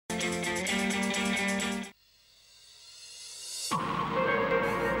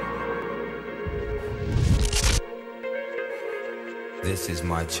This is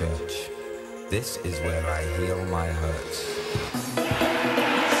my church. This is where I heal my hurts.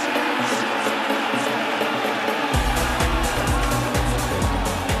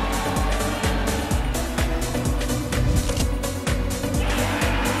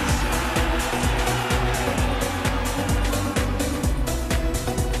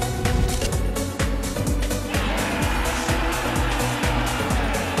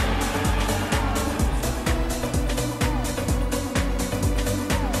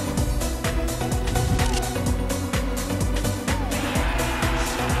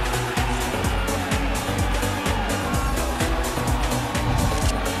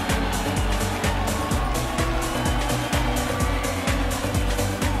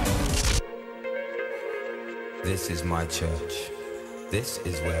 This is my church. This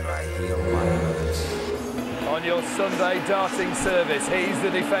is where I heal my hurts. On your Sunday darting service, he's the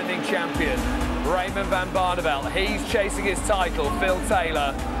defending champion, Raymond van Barneveld. He's chasing his title, Phil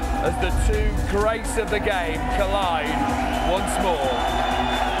Taylor, as the two greats of the game collide once more.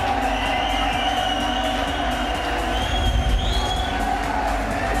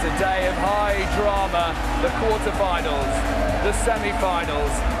 It's a day of high drama, the quarterfinals, the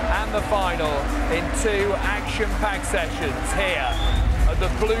semi-finals, and the final in two action-packed sessions here at the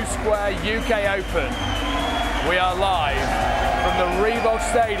Blue Square UK Open. We are live from the Reebok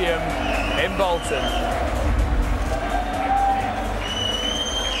Stadium in Bolton.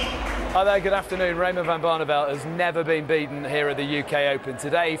 Hi there, good afternoon. Raymond van Barneveld has never been beaten here at the UK Open.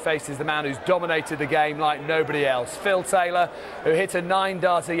 Today he faces the man who's dominated the game like nobody else, Phil Taylor, who hit a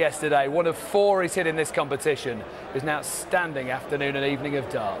 9-darter yesterday, one of 4 he's hit in this competition. It was an outstanding afternoon and evening of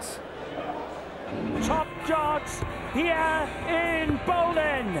darts. Top darts here in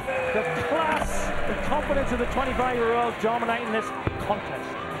Bolton. The class, the confidence of the 25-year-old dominating this contest.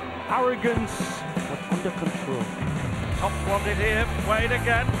 Arrogance, but under control. Top wanted here, Wade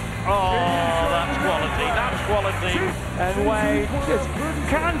again. Oh, that's quality, that's quality. And Wade just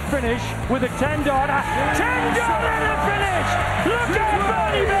can finish with a 10-darter. 10-darter to finish! Look out,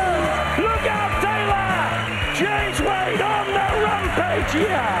 Barneveld! Look out, Taylor! James Wade on the rampage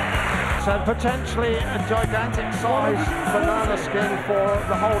here! So potentially a gigantic size banana skin for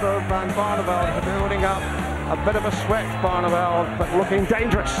the holder of Van Barneveld, building up a bit of a sweat, Barneveld, but looking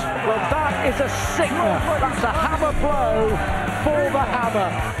dangerous. Well, that is a sickener. That's a hammer blow for the hammer.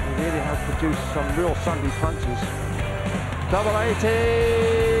 He really has produced some real Sunday punches. Double 18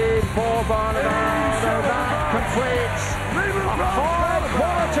 for Barneveld, and that completes a high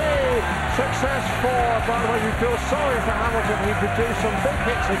quality success for Barneveld. You feel sorry for Hamilton. He produced some big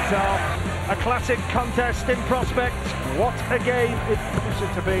hits himself. A classic contest in prospect. What a game it promises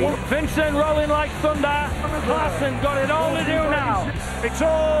to be. Vincent rolling like thunder. Mawson got it all to do now. It's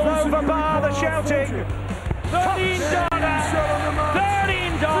all over bar the shouting. 13-darter!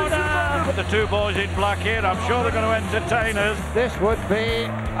 13-darter! But the two boys in black here, I'm sure they're going to entertain us. This would be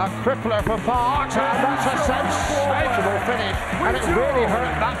a crippler for Parks, and that's a sensational finish. And it really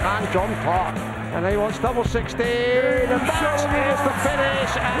hurt that man, John Park. And he wants double 16, and that is the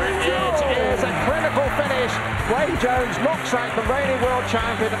finish, and it is a critical finish. Wayne Jones knocks out the reigning world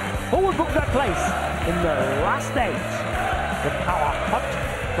champion. Who would book that place in the last 8? The power putt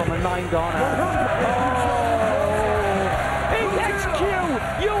from a 9-darter.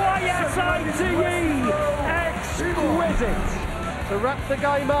 UISITE! Exquisite! To wrap the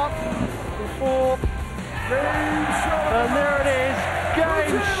game up before... And there it is,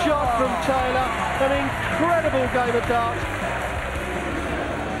 game shot from Taylor. An incredible game of darts.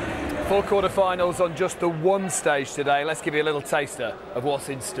 Full quarterfinals on just the one stage today. Let's give you a little taster of what's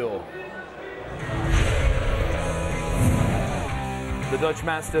in store. The Dutch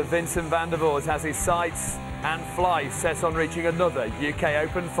master Vincent van der Voort has his sights and flies set on reaching another UK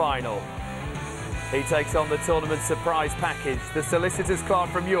Open final. He takes on the tournament surprise package, the solicitors clerk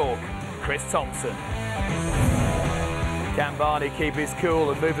from York, Chris Thompson. Can Barney keep his cool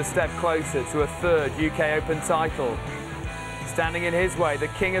and move a step closer to a 3rd UK Open title? Standing in his way, the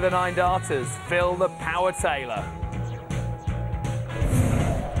king of the 9-darters, Phil the Power Taylor.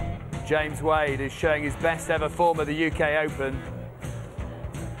 James Wade is showing his best ever form at the UK Open.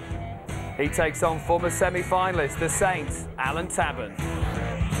 He takes on former semi-finalist, the Saints, Alan Tabern.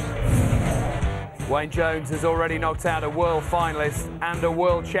 Wayne Jones has already knocked out a world finalist and a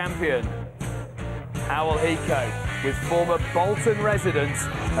world champion. How will he cope with former Bolton resident,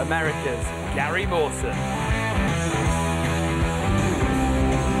 America's Gary Mawson?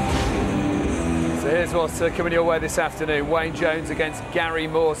 So here's what's coming your way this afternoon. Wayne Jones against Gary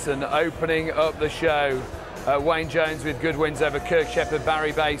Mawson, opening up the show. Wayne Jones with good wins over Kirk Shepherd,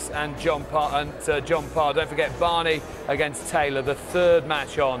 Barry Bass and John Parr. Don't forget Barney against Taylor, the third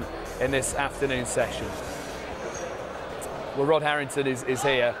match on in this afternoon session. Well, Rod Harrington is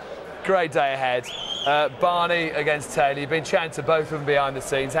here. Great day ahead. Barney against Taylor. You've been chatting to both of them behind the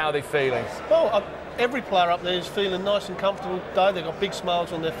scenes. How are they feeling? Well, every player up there is feeling nice and comfortable today. They've got big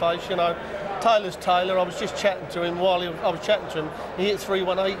smiles on their face. You know, Taylor's Taylor. I was just chatting to him while I was chatting to him. He hit 3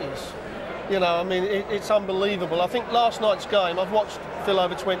 180s. You know, I mean, it's unbelievable. I think last night's game, I've watched Phil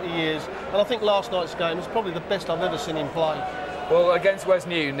over 20 years, and I think last night's game is probably the best I've ever seen him play. Well, against West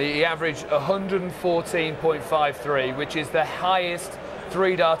Newton, he averaged 114.53, which is the highest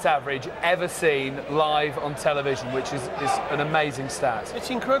three-dart average ever seen live on television, which is an amazing stat. It's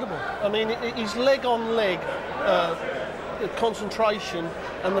incredible. I mean, his leg-on-leg concentration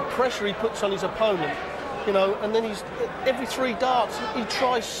and the pressure he puts on his opponent, you know, and then every 3 darts, he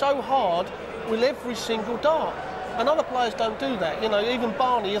tries so hard with every single dart. And other players don't do that. You know, even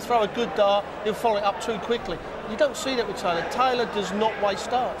Barney, you throw a good dart, he'll follow it up too quickly. You don't see that with Taylor. Taylor does not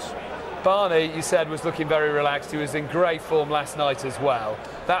waste darts. Barney, you said, was looking very relaxed. He was in great form last night as well.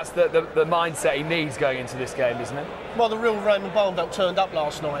 That's the mindset he needs going into this game, isn't it? Well, the real Raymond Barneveld turned up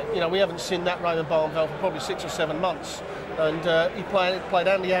last night. You know, we haven't seen that Raymond Barneveld for probably 6 or 7 months. And he played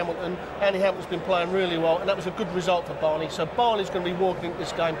Andy Hamilton. Andy Hamilton's been playing really well, and that was a good result for Barney. So Barney's going to be walking into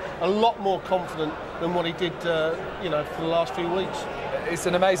this game a lot more confident than what he did, you know, for the last few weeks. It's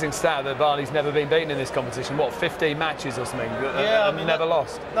an amazing stat that Barney's never been beaten in this competition. What, 15 matches or something? Yeah, I mean, never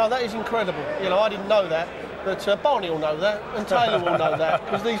lost. No, that is incredible. You know, I didn't know that, but Barney will know that, and Taylor will know that,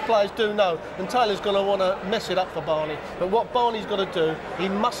 because these players do know. And Taylor's going to want to mess it up for Barney. But what Barney's got to do, he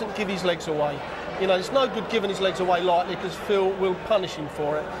mustn't give his legs away. You know, it's no good giving his legs away lightly, because Phil will punish him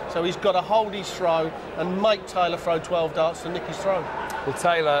for it. So he's got to hold his throw and make Taylor throw 12 darts to nick his throw. Well,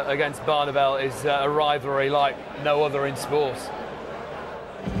 Taylor against Barneveld is a rivalry like no other in sport.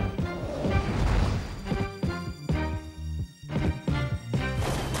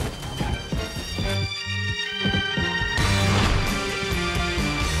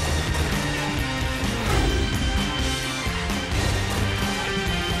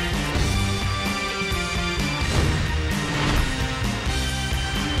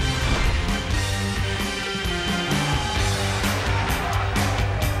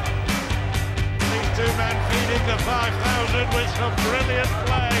 The 5,000 with some brilliant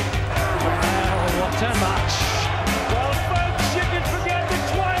play. Well, what a match. Well, folks, you can forget the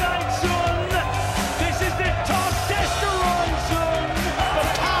Twilight Zone. This is the testosterone zone. The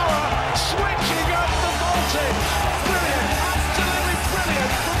power switching up the voltage. Brilliant, absolutely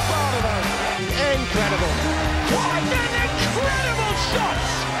brilliant from Barneveld. Incredible. What an incredible shot!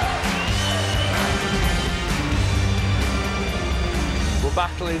 Well,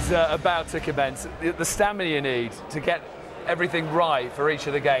 battle is about to commence. The stamina you need to get everything right for each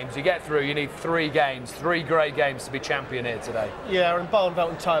of the games. You get through, you need 3 games, 3 great games to be champion here today. Yeah, and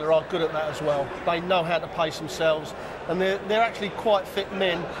Barneveld and Taylor are good at that as well. They know how to pace themselves, and they're actually quite fit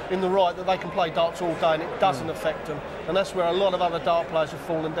men in the right that they can play darts all day and it doesn't affect them. And that's where a lot of other dart players have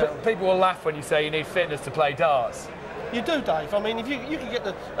fallen down. People will laugh when you say you need fitness to play darts. You do, Dave. I mean, if you can get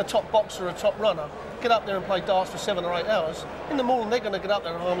a top boxer or a top runner, get up there and play darts for 7 or 8 hours, in the morning they're going to get up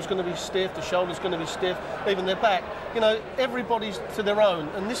there, their arm's going to be stiff, the shoulder's going to be stiff, even their back. You know, everybody's to their own.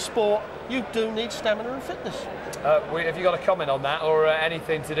 And this sport, you do need stamina and fitness. Have you got a comment on that or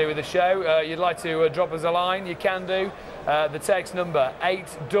anything to do with the show? You'd like to drop us a line, you can do. The text number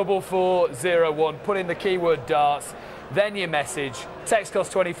 84401. Put in the keyword darts, then your message. Text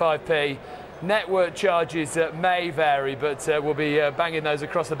costs 25p. Network charges may vary, but we'll be banging those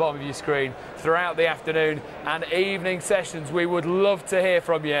across the bottom of your screen throughout the afternoon and evening sessions. We would love to hear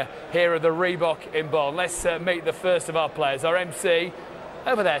from you here at the Reebok in Bonn. Let's meet the first of our players, our MC,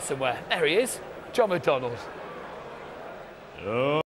 over there somewhere. There he is, John McDonald.